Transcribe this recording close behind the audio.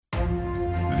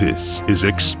This is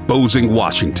Exposing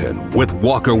Washington with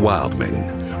Walker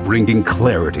Wildman, bringing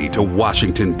clarity to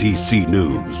Washington, D.C.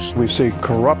 news. We see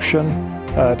corruption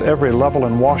at every level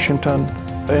in Washington,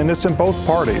 and it's in both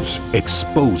parties.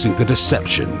 Exposing the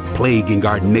deception plaguing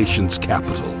our nation's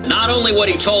capital. Not only what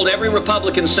he told every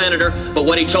Republican senator, but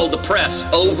what he told the press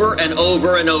over and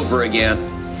over and over again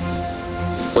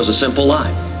was a simple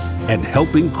lie. And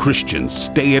helping Christians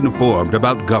stay informed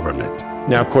about government.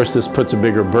 Now, of course, this puts a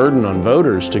bigger burden on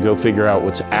voters to go figure out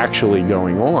what's actually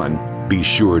going on. Be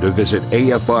sure to visit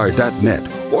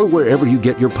afr.net or wherever you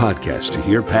get your podcast to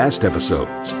hear past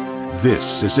episodes.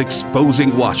 This is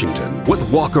Exposing Washington with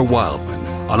Walker Wildman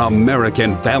on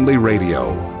American Family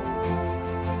Radio.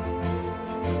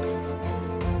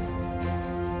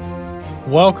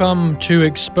 Welcome to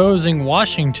Exposing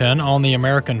Washington on the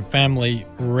American Family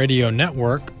Radio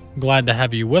Network. Glad to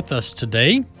have you with us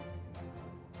today,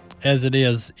 as it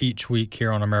is each week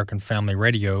here on American Family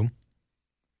Radio.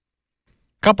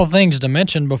 Couple things to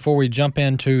mention before we jump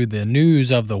into the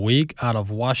news of the week out of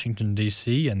Washington,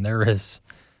 D.C., and there is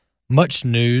much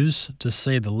news, to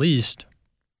say the least.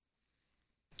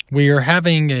 We are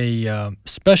having a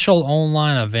special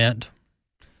online event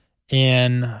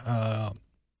in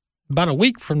about a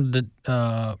week from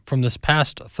this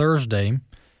past Thursday.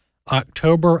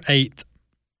 October 8th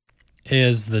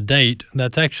is the date.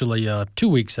 That's actually 2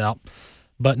 weeks out.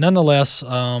 But nonetheless,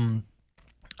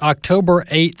 October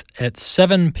 8th at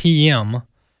 7 p.m.,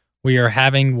 we are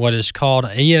having what is called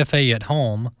AFA at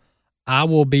Home. I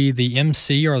will be the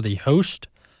MC or the host,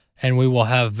 and we will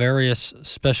have various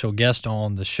special guests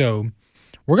on the show.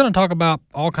 We're going to talk about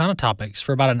all kinds of topics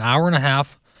for about an hour and a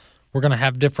half. We're going to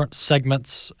have different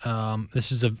segments.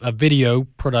 This is a video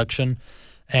production,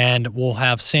 and we'll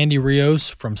have Sandy Rios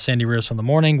from Sandy Rios in the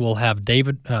Morning. We'll have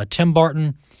Tim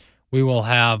Barton. We will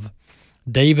have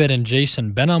David and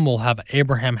Jason Benham. We'll have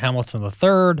Abraham Hamilton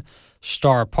III,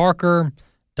 Star Parker,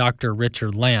 Dr.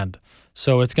 Richard Land.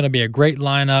 So it's going to be a great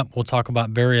lineup. We'll talk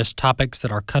about various topics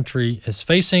that our country is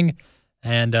facing,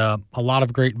 and a lot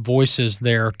of great voices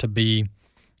there to be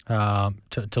to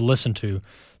listen to.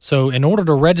 So in order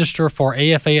to register for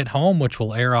AFA at Home, which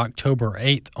will air October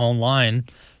 8th online,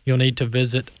 you'll need to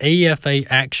visit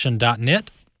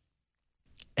afaaction.net,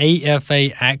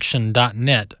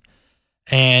 afaaction.net.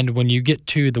 And when you get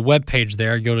to the webpage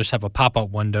there, you'll just have a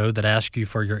pop-up window that asks you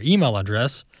for your email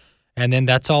address, and then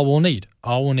that's all we'll need.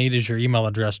 All we'll need is your email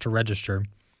address to register.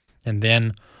 And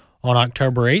then on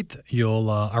October 8th, you'll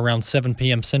around 7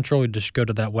 p.m. Central, you just go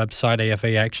to that website,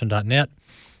 afaaction.net,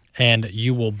 and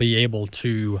you will be able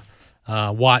to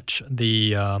watch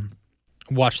the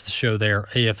show there.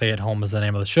 AFA at Home is the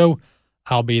name of the show.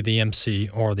 I'll be the MC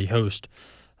or the host.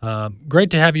 Great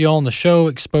to have you on the show,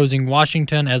 Exposing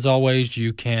Washington. As always,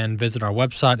 you can visit our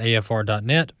website,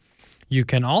 afr.net. You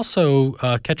can also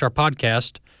catch our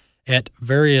podcast at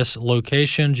various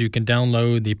locations. You can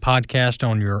download the podcast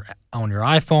on your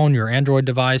iPhone, your Android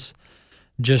device.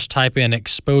 Just type in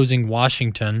Exposing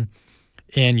Washington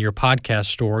in your podcast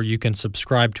store. You can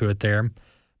subscribe to it there.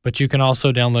 But you can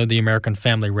also download the American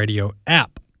Family Radio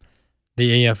app.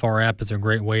 The AFR app is a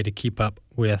great way to keep up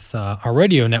with our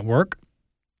radio network.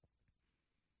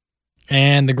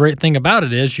 And the great thing about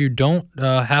it is you don't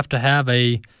have to have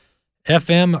a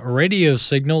FM radio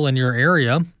signal in your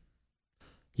area.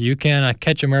 You can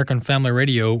catch American Family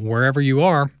Radio wherever you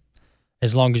are,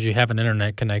 as long as you have an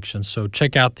internet connection. So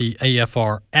check out the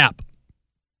AFR app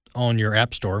on your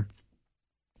app store.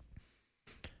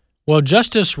 Well,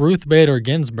 Justice Ruth Bader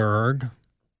Ginsburg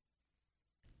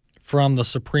from the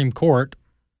Supreme Court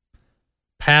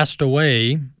passed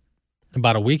away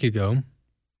about a week ago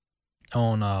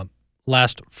on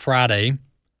last Friday,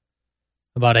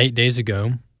 about 8 days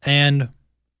ago. And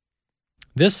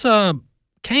this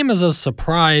came as a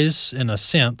surprise in a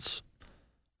sense,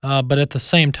 but at the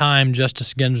same time,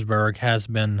 Justice Ginsburg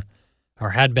had been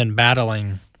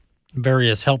battling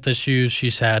various health issues.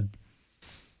 She's had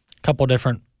a couple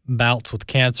different bouts with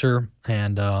cancer,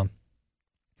 and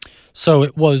so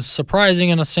it was surprising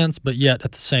in a sense, but yet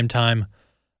at the same time,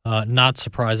 not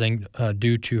surprising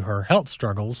due to her health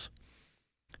struggles.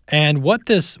 And what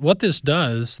this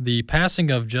does, the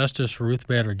passing of Justice Ruth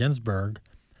Bader Ginsburg,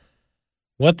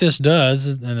 what this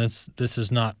does, and this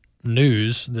is not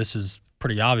news, this is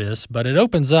pretty obvious, but it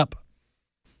opens up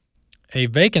a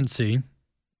vacancy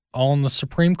on the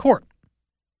Supreme Court.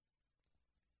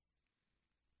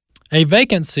 A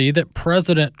vacancy that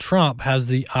President Trump has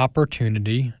the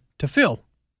opportunity to fill.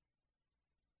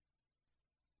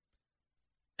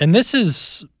 And this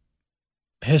is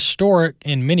historic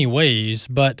in many ways,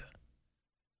 but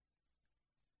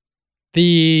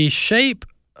the shape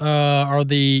or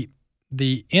the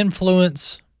the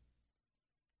influence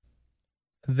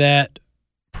that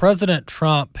President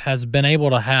Trump has been able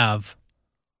to have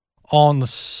on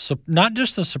not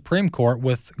just the Supreme Court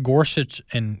with Gorsuch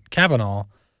and Kavanaugh,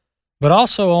 but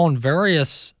also on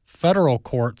various federal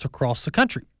courts across the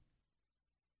country.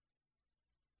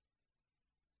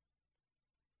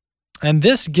 And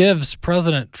this gives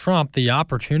President Trump the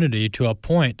opportunity to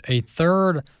appoint a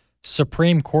third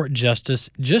Supreme Court justice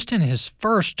just in his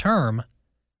first term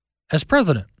as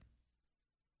president.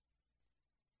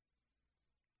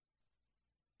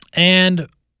 And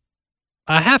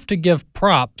I have to give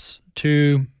props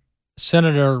to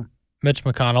Senator Mitch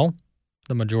McConnell,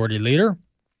 the majority leader,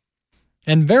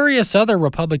 and various other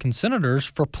Republican senators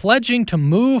for pledging to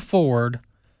move forward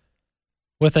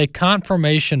with a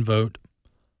confirmation vote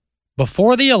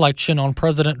before the election on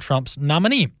President Trump's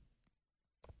nominee.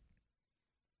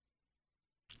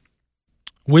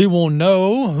 We will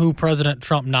know who President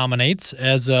Trump nominates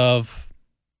as of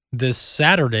this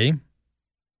Saturday,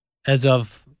 as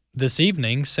of this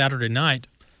evening, Saturday night.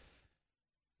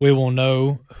 We will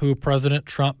know who President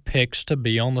Trump picks to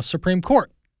be on the Supreme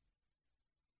Court.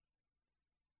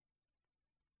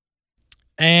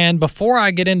 And before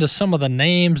I get into some of the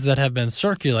names that have been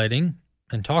circulating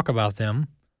and talk about them,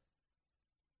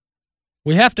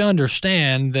 we have to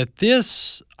understand that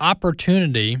this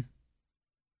opportunity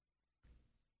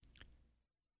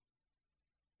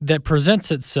that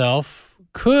presents itself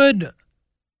could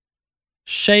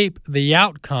shape the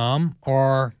outcome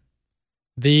or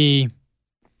the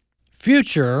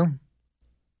future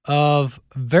of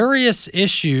various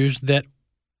issues that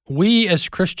we as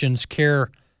Christians care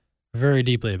very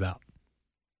deeply about.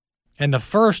 And the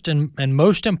first and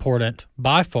most important,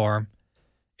 by far,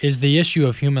 is the issue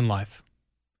of human life.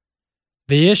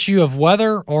 The issue of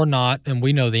whether or not, and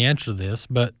we know the answer to this,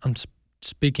 but I'm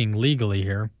speaking legally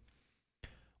here,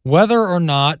 whether or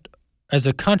not, as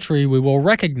a country, we will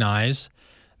recognize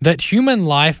that human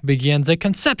life begins at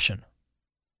conception.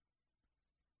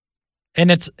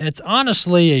 And it's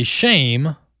honestly a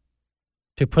shame,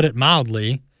 to put it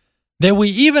mildly, that we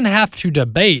even have to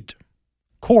debate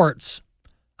courts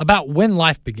about when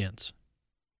life begins.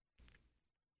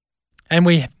 And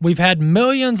we've had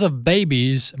millions of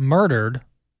babies murdered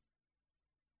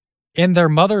in their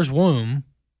mother's womb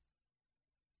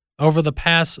over the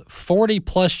past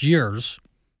 40-plus years,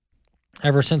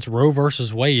 ever since Roe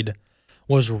versus Wade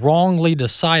was wrongly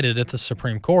decided at the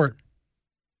Supreme Court.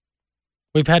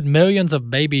 We've had millions of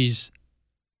babies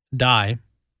die,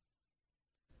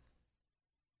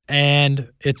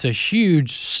 and it's a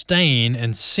huge stain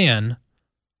and sin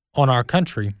on our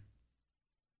country.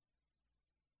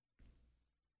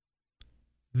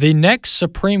 The next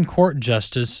Supreme Court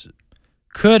justice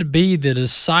could be the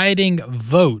deciding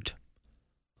vote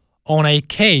on a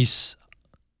case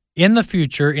in the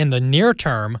future, in the near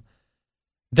term,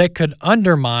 that could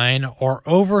undermine or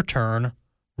overturn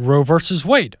Roe versus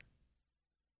Wade.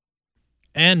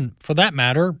 And for that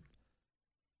matter,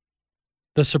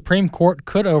 the Supreme Court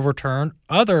could overturn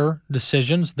other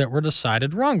decisions that were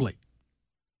decided wrongly.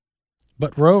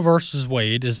 But Roe versus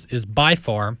Wade is by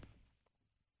far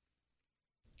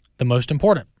the most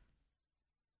important.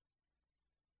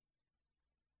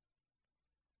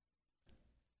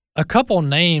 A couple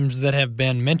names that have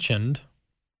been mentioned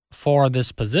for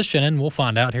this position, and we'll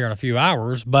find out here in a few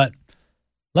hours, but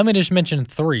let me just mention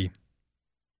three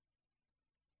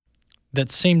that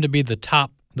seem to be the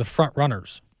front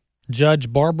runners.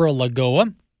 Judge Barbara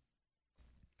Lagoa,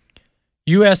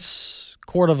 U.S.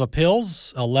 Court of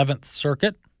Appeals, 11th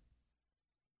Circuit.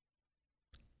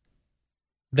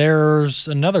 There's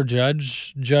another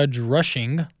judge, Judge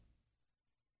Rushing.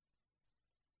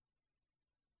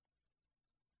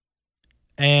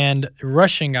 And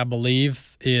Rushing, I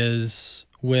believe, is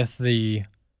with the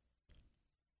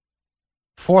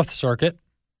 4th Circuit,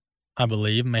 I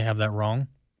believe. May have that wrong.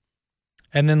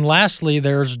 And then lastly,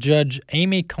 there's Judge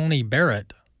Amy Coney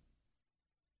Barrett.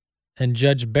 And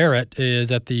Judge Barrett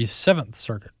is at the 7th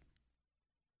Circuit.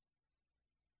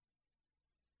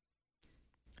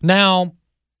 Now,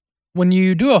 when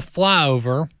you do a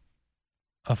flyover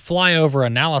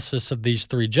analysis of these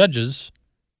three judges,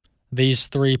 these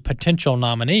three potential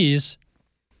nominees,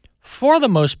 for the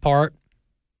most part,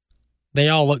 they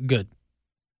all look good.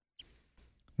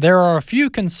 There are a few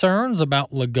concerns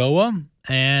about Lagoa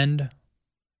and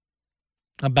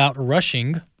about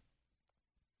Rushing,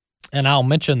 and I'll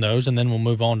mention those, and then we'll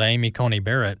move on to Amy Coney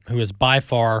Barrett, who is by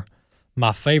far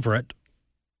my favorite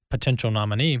potential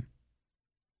nominee.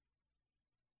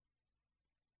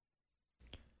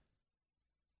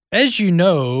 As you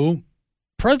know,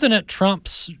 President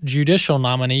Trump's judicial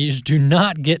nominees do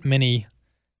not get many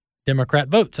Democrat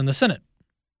votes in the Senate.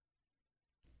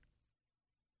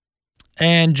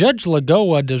 And Judge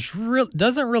Lagoa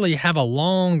doesn't really have a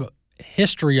long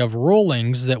history of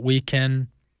rulings that we can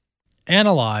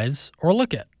analyze or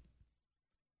look at.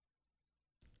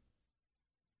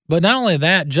 But not only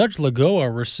that, Judge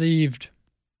Lagoa received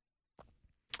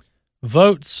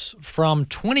votes from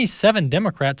 27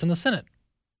 Democrats in the Senate.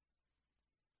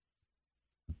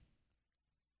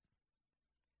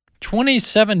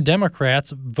 27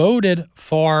 Democrats voted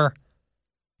for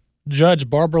Judge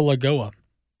Barbara Lagoa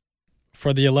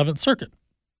for the 11th Circuit.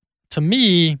 To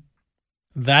me,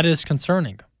 that is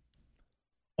concerning.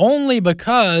 Only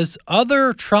because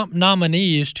other Trump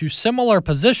nominees to similar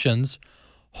positions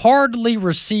hardly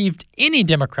received any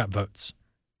Democrat votes.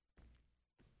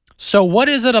 So what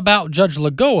is it about Judge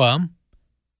Lagoa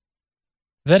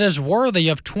that is worthy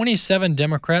of 27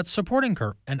 Democrats supporting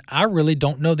her? And I really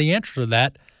don't know the answer to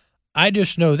that. I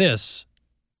just know this.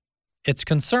 It's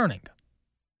concerning.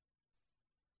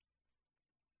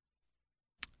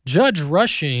 Judge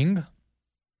Rushing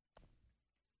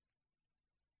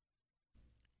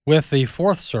with the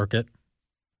Fourth Circuit,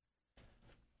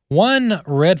 one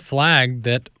red flag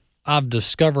that I've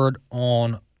discovered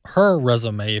on her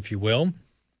resume, if you will,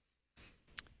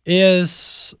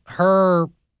 is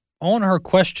on her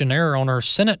questionnaire, on her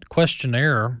Senate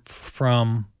questionnaire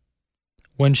from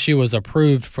when she was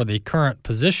approved for the current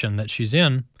position that she's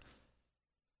in,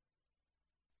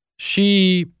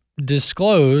 she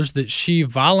disclosed that she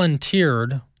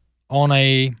volunteered on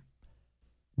a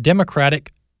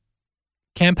Democratic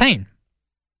campaign.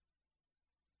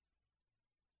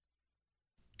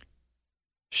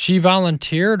 She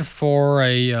volunteered for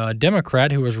a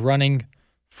Democrat who was running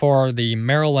for the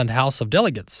Maryland House of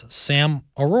Delegates, Sam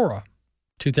Aurora,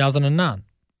 2009.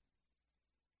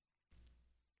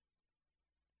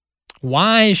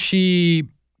 Why she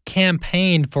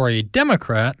campaigned for a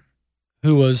Democrat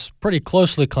who was pretty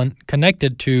closely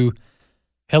connected to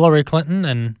Hillary Clinton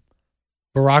and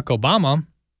Barack Obama,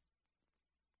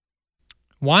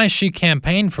 why she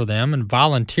campaigned for them and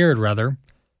volunteered, rather,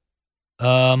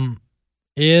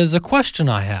 is a question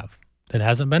I have that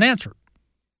hasn't been answered.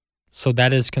 So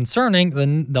that is concerning.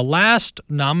 The last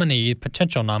nominee,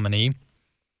 potential nominee,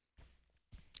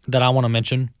 that I want to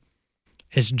mention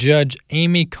is Judge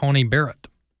Amy Coney Barrett.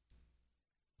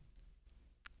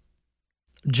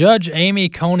 Judge Amy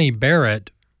Coney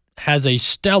Barrett has a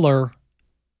stellar,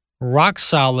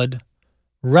 rock-solid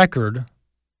record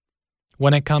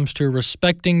when it comes to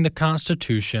respecting the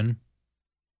Constitution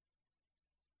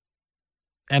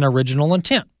and original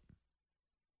intent.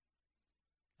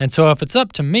 And so if it's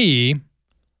up to me,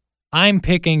 I'm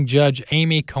picking Judge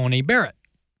Amy Coney Barrett.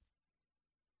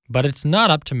 But it's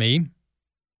not up to me.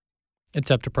 It's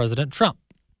up to President Trump.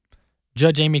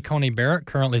 Judge Amy Coney Barrett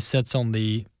currently sits on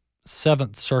the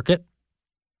 7th Circuit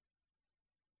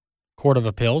Court of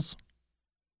Appeals.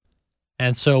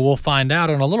 And so we'll find out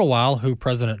in a little while who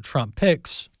President Trump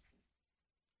picks.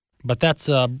 But that's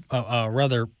a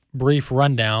rather brief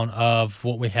rundown of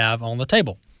what we have on the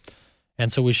table.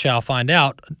 And so we shall find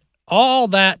out. All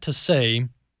that to say,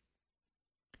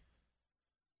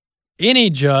 any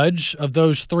judge of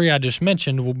those three I just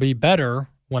mentioned will be better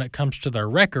when it comes to their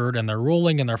record and their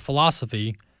ruling and their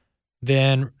philosophy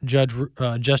than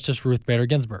Justice Ruth Bader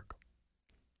Ginsburg.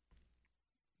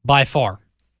 By far.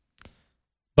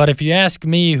 But if you ask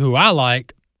me who I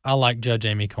like Judge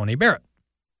Amy Coney Barrett.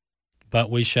 But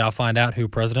we shall find out who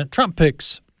President Trump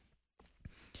picks.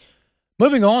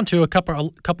 Moving on to a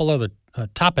couple other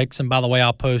topics, and by the way,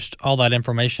 I'll post all that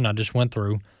information I just went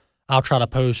through. I'll try to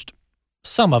post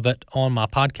some of it on my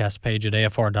podcast page at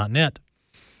afr.net.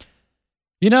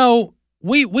 You know,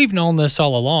 we've known this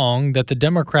all along, that the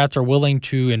Democrats are willing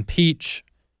to impeach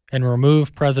and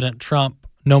remove President Trump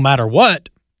no matter what,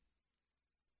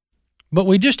 but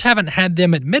we just haven't had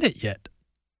them admit it yet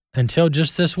until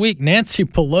just this week. Nancy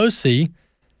Pelosi,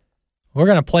 we're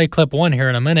going to play clip 1 here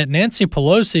in a minute. Nancy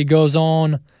Pelosi goes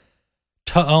on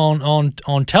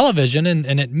television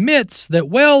and admits that,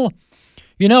 well,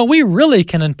 you know, we really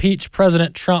can impeach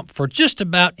President Trump for just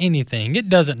about anything. It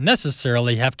doesn't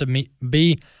necessarily have to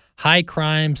be high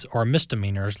crimes or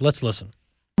misdemeanors. Let's listen.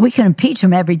 We can impeach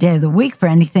him every day of the week for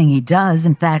anything he does.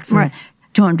 In fact, for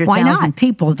 200,000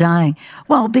 people dying.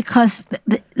 Well, because,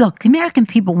 look, the American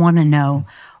people want to know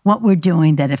what we're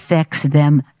doing that affects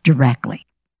them directly.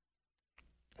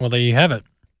 Well, there you have it.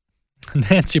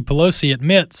 Nancy Pelosi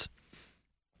admits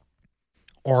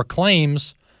or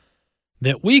claims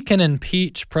that we can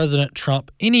impeach President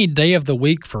Trump any day of the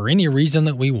week for any reason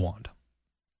that we want.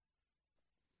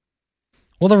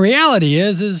 Well, the reality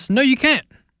is no, you can't.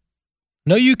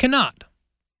 No, you cannot.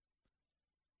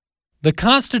 the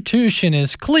Constitution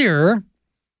is clear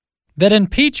that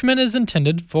impeachment is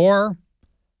intended for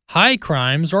high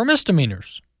crimes or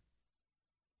misdemeanors,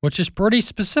 which is pretty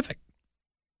specific.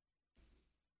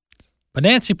 But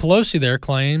Nancy Pelosi there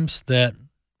claims that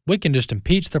we can just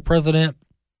impeach the president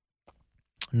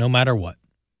no matter what.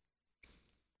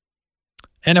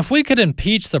 And if we could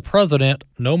impeach the president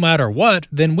no matter what,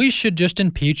 then we should just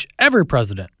impeach every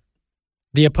president.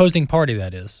 The opposing party,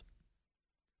 that is.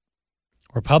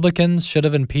 Republicans should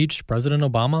have impeached President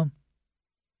Obama.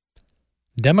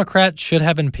 Democrats should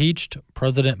have impeached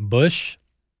President Bush.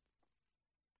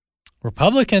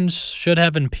 Republicans should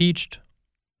have impeached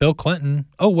Bill Clinton.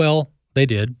 Oh, well, they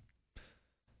did.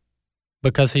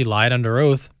 Because he lied under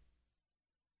oath.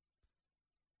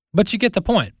 But you get the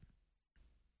point.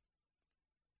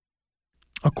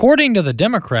 According to the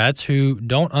Democrats who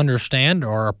don't understand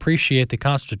or appreciate the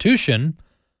Constitution,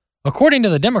 according to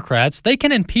the Democrats, they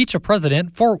can impeach a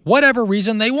president for whatever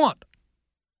reason they want.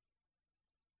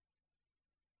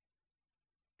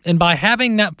 And by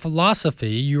having that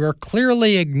philosophy, you are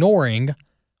clearly ignoring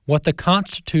what the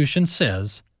Constitution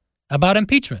says about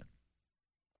impeachment.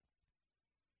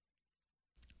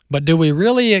 But do we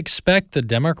really expect the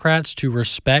Democrats to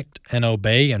respect and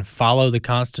obey and follow the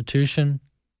Constitution?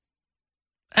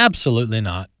 Absolutely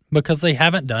not, because they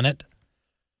haven't done it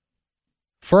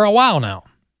for a while now.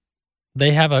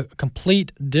 They have a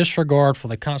complete disregard for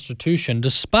the Constitution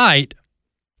despite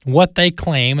what they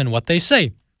claim and what they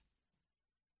say.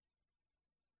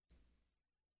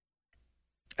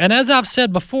 And as I've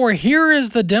said before, here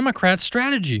is the Democrats'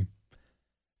 strategy.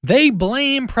 They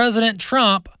blame President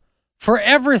Trump for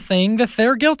everything that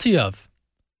they're guilty of.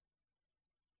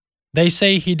 They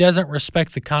say he doesn't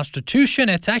respect the Constitution.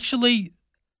 It's actually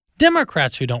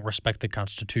Democrats who don't respect the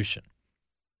Constitution.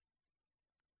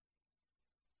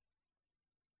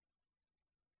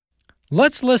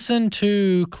 Let's listen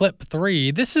to clip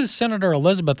 3. This is Senator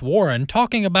Elizabeth Warren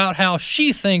talking about how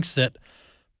she thinks that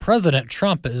President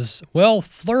Trump is, well,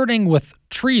 flirting with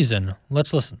treason.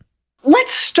 Let's listen.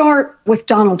 Let's start with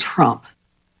Donald Trump.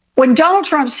 When Donald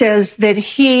Trump says that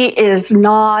he is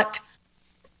not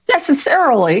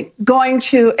necessarily going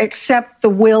to accept the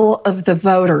will of the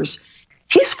voters,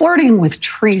 he's flirting with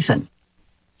treason.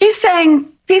 He's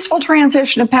saying peaceful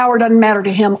transition of power doesn't matter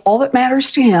to him. All that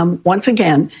matters to him, once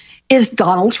again, is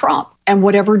Donald Trump and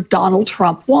whatever Donald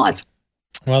Trump wants.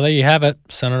 Well, there you have it,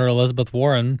 Senator Elizabeth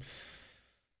Warren.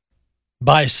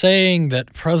 By saying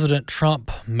that President Trump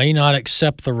may not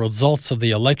accept the results of the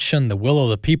election, the will of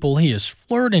the people, he is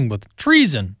flirting with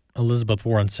treason, Elizabeth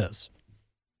Warren says.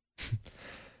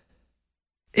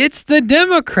 It's the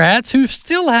Democrats who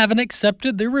still haven't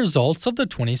accepted the results of the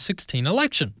 2016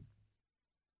 election.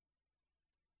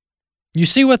 You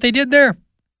see what they did there?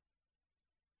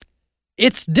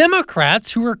 It's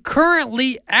Democrats who are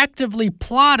currently actively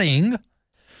plotting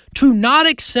to not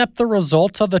accept the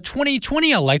results of the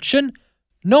 2020 election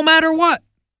no matter what.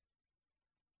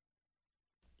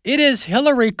 It is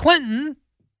Hillary Clinton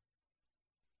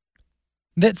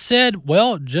that said,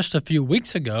 well, just a few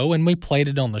weeks ago when we played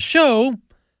it on the show,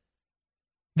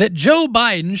 that Joe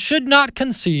Biden should not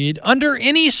concede under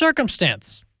any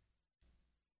circumstance.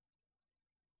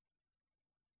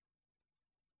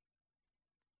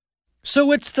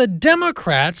 So it's the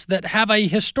Democrats that have a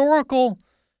historically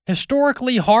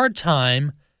hard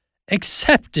time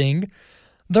accepting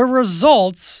the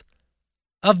results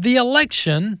of the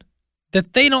election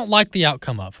that they don't like the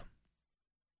outcome of.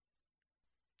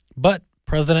 But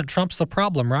President Trump's the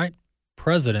problem, right?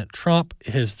 President Trump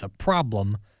is the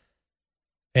problem,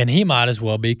 and he might as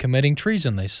well be committing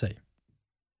treason, they say.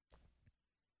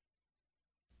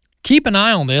 Keep an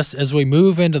eye on this as we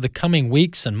move into the coming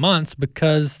weeks and months,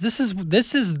 because this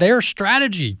is their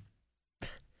strategy.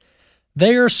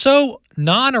 They are so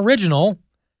non-original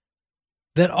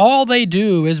that all they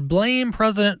do is blame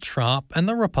President Trump and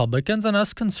the Republicans and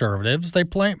us conservatives. They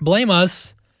blame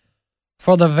us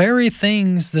for the very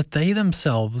things that they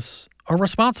themselves are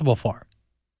responsible for.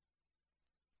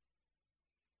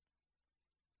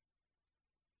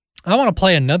 I want to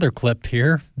play another clip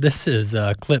here. This is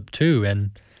clip 2,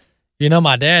 and you know,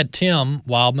 my dad, Tim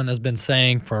Wildman, has been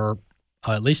saying for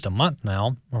at least a month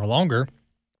now or longer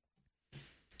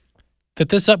that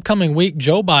this upcoming week,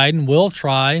 Joe Biden will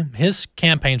try, his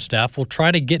campaign staff will try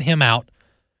to get him out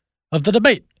of the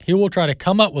debate. He will try to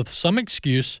come up with some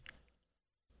excuse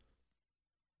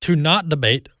to not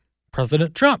debate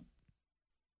President Trump.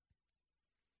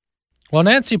 Well,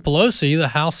 Nancy Pelosi, the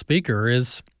House Speaker,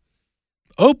 is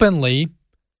openly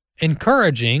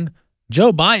encouraging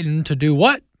Joe Biden to do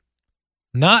what?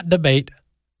 Not debate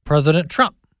President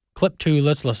Trump. Clip 2,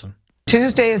 let's listen.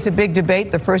 Tuesday is a big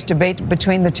debate, the first debate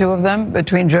between the two of them,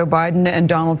 between Joe Biden and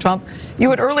Donald Trump. You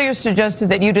had earlier suggested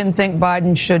that you didn't think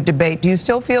Biden should debate. Do you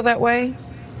still feel that way?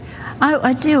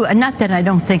 I do. Not that I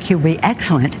don't think he'll be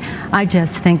excellent. I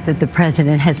just think that the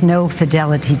president has no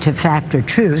fidelity to fact or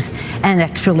truth, and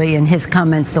actually in his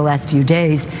comments the last few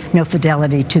days, no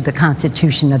fidelity to the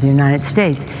Constitution of the United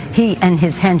States. He and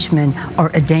his henchmen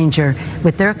are a danger,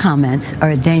 with their comments,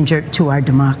 are a danger to our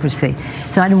democracy.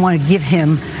 So I don't want to give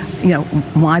him,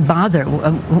 why bother?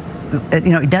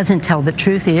 He doesn't tell the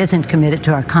truth. He isn't committed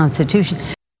to our Constitution.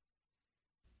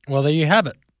 Well, there you have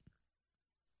it.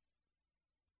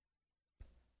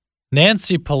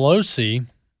 Nancy Pelosi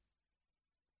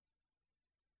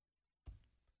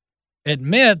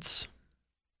admits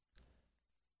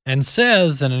and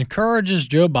says and encourages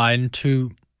Joe Biden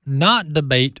to not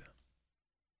debate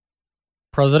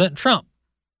President Trump.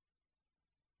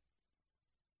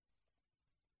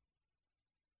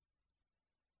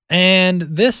 And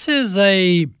this is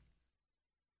a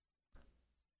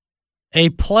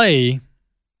play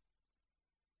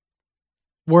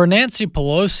where Nancy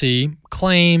Pelosi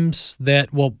claims that,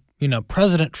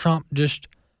 President Trump just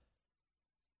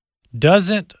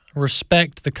doesn't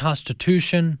respect the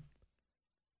Constitution.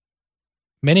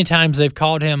 Many times they've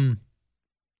called him,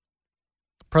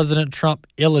 President Trump,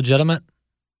 illegitimate.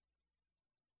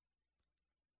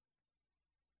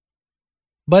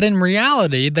 But in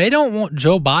reality, they don't want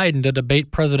Joe Biden to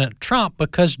debate President Trump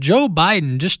because Joe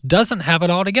Biden just doesn't have it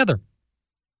all together,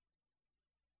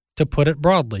 to put it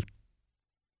broadly.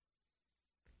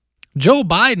 Joe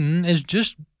Biden is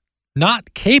just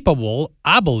not capable,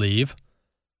 I believe,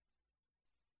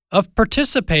 of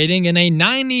participating in a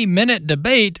 90-minute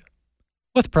debate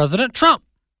with President Trump.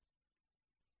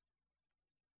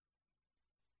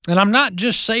 And I'm not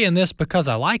just saying this because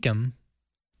I like him,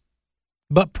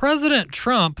 but President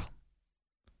Trump,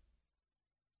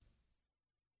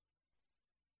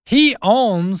 he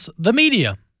owns the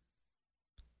media.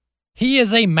 He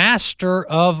is a master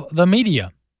of the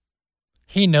media.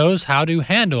 He knows how to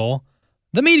handle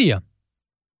the media.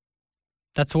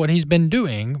 That's what he's been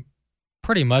doing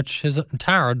pretty much his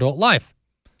entire adult life,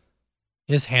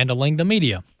 is handling the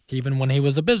media, even when he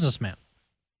was a businessman.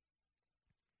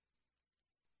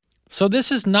 So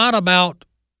this is not about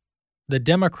the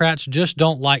Democrats just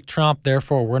don't like Trump,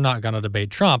 therefore we're not going to debate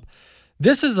Trump.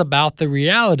 This is about the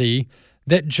reality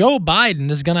that Joe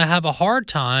Biden is going to have a hard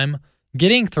time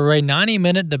getting through a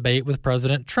 90-minute debate with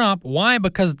President Trump. Why?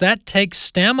 Because that takes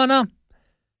stamina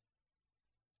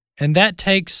and that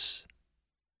takes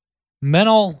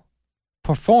mental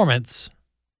performance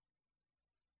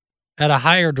at a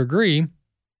higher degree.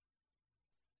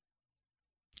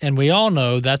 And we all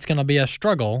know that's going to be a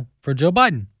struggle for Joe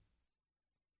Biden.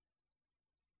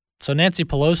 So Nancy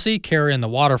Pelosi carrying the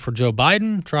water for Joe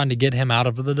Biden, trying to get him out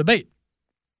of the debate.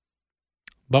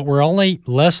 But we're only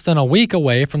less than a week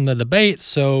away from the debate,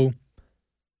 so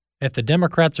if the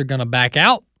Democrats are going to back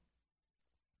out,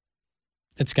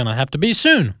 it's going to have to be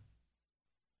soon.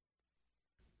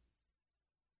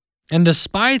 And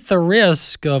despite the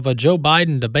risk of a Joe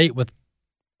Biden debate with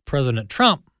President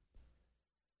Trump,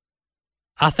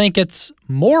 I think it's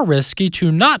more risky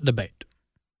to not debate.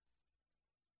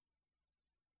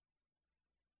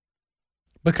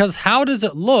 Because how does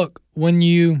it look when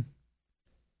you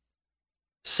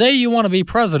say you want to be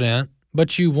president,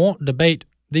 but you won't debate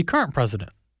the current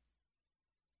president?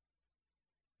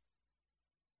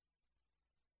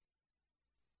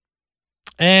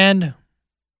 And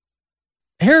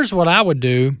here's what I would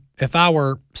do if I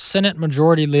were Senate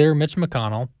Majority Leader Mitch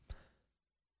McConnell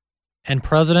and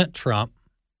President Trump.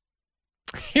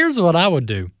 Here's what I would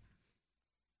do.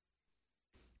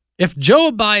 If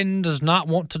Joe Biden does not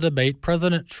want to debate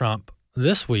President Trump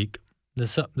this week,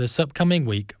 this upcoming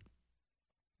week,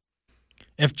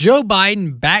 if Joe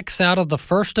Biden backs out of the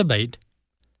first debate,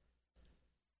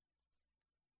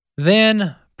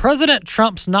 then President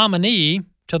Trump's nominee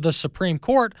to the Supreme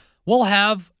Court will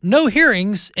have no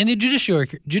hearings in the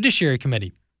Judiciary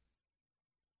Committee.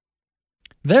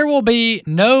 There will be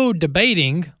no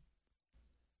debating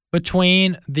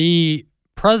between the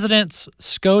President's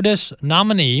SCOTUS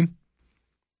nominee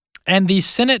and the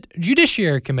Senate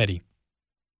Judiciary Committee.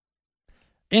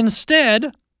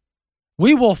 Instead,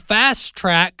 we will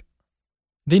fast-track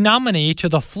the nominee to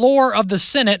the floor of the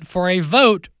Senate for a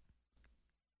vote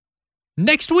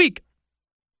next week.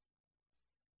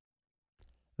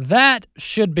 That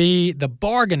should be the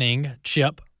bargaining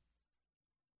chip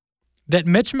that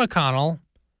Mitch McConnell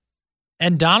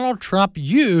and Donald Trump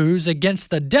use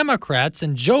against the Democrats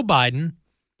and Joe Biden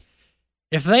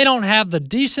if they don't have the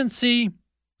decency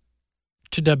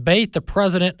to debate the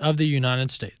President of the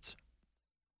United States.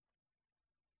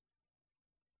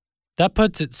 That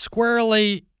puts it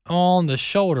squarely on the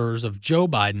shoulders of Joe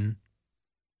Biden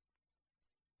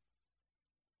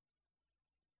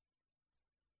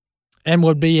and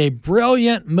would be a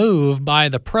brilliant move by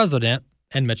the president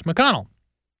and Mitch McConnell.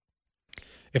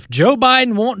 If Joe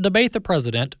Biden won't debate the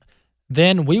president,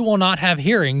 then we will not have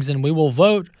hearings and we will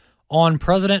vote on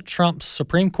President Trump's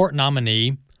Supreme Court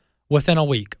nominee within a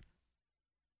week.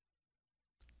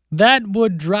 That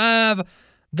would drive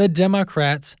the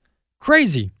Democrats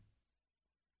crazy.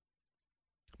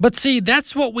 But see,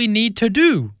 that's what we need to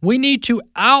do. We need to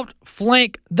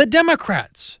outflank the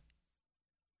Democrats.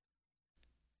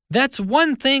 That's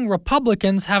one thing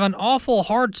Republicans have an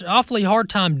awfully hard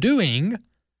time doing,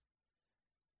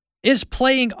 is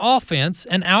playing offense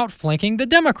and outflanking the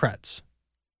Democrats.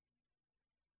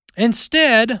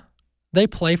 Instead, they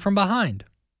play from behind.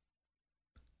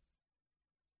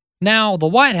 Now, the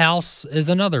White House is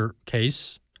another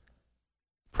case.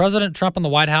 President Trump and the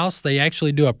White House, they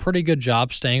actually do a pretty good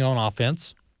job staying on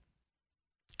offense,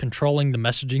 controlling the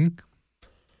messaging.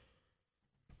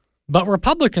 But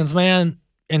Republicans, man,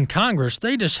 in Congress,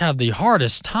 they just have the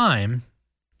hardest time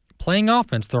playing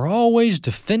offense. They're always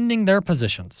defending their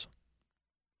positions.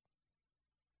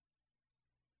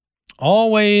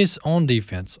 Always on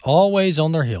defense, always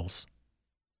on their heels.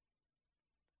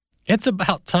 It's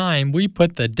about time we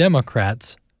put the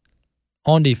Democrats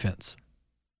on defense.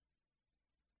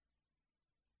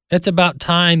 It's about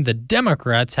time the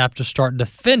Democrats have to start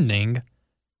defending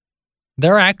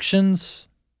their actions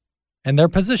and their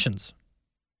positions.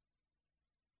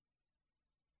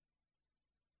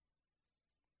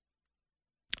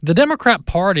 The Democrat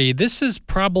Party, this is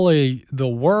probably the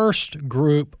worst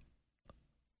group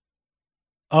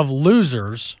of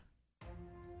losers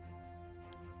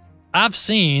I've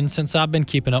seen since I've been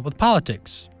keeping up with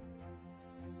politics.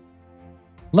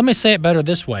 Let me say it better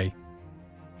this way.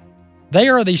 They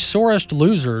are the sorest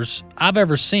losers I've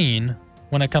ever seen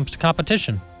when it comes to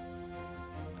competition.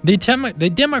 The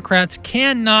Democrats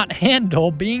cannot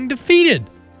handle being defeated.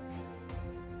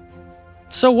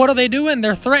 So what are they doing?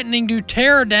 They're threatening to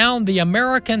tear down the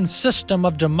American system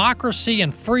of democracy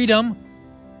and freedom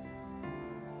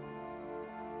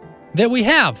that we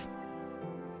have.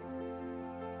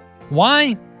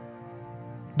 Why?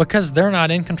 Because they're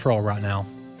not in control right now.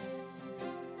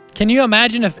 Can you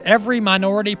imagine if every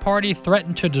minority party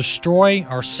threatened to destroy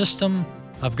our system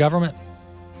of government?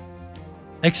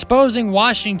 Exposing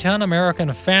Washington,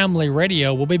 American Family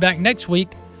Radio. We'll be back next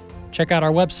week. Check out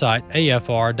our website,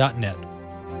 afr.net.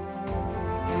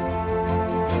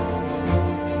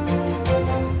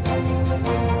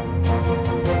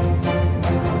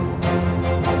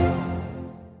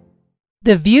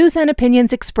 The views and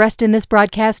opinions expressed in this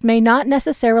broadcast may not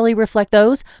necessarily reflect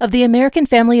those of the American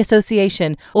Family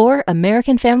Association or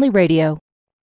American Family Radio.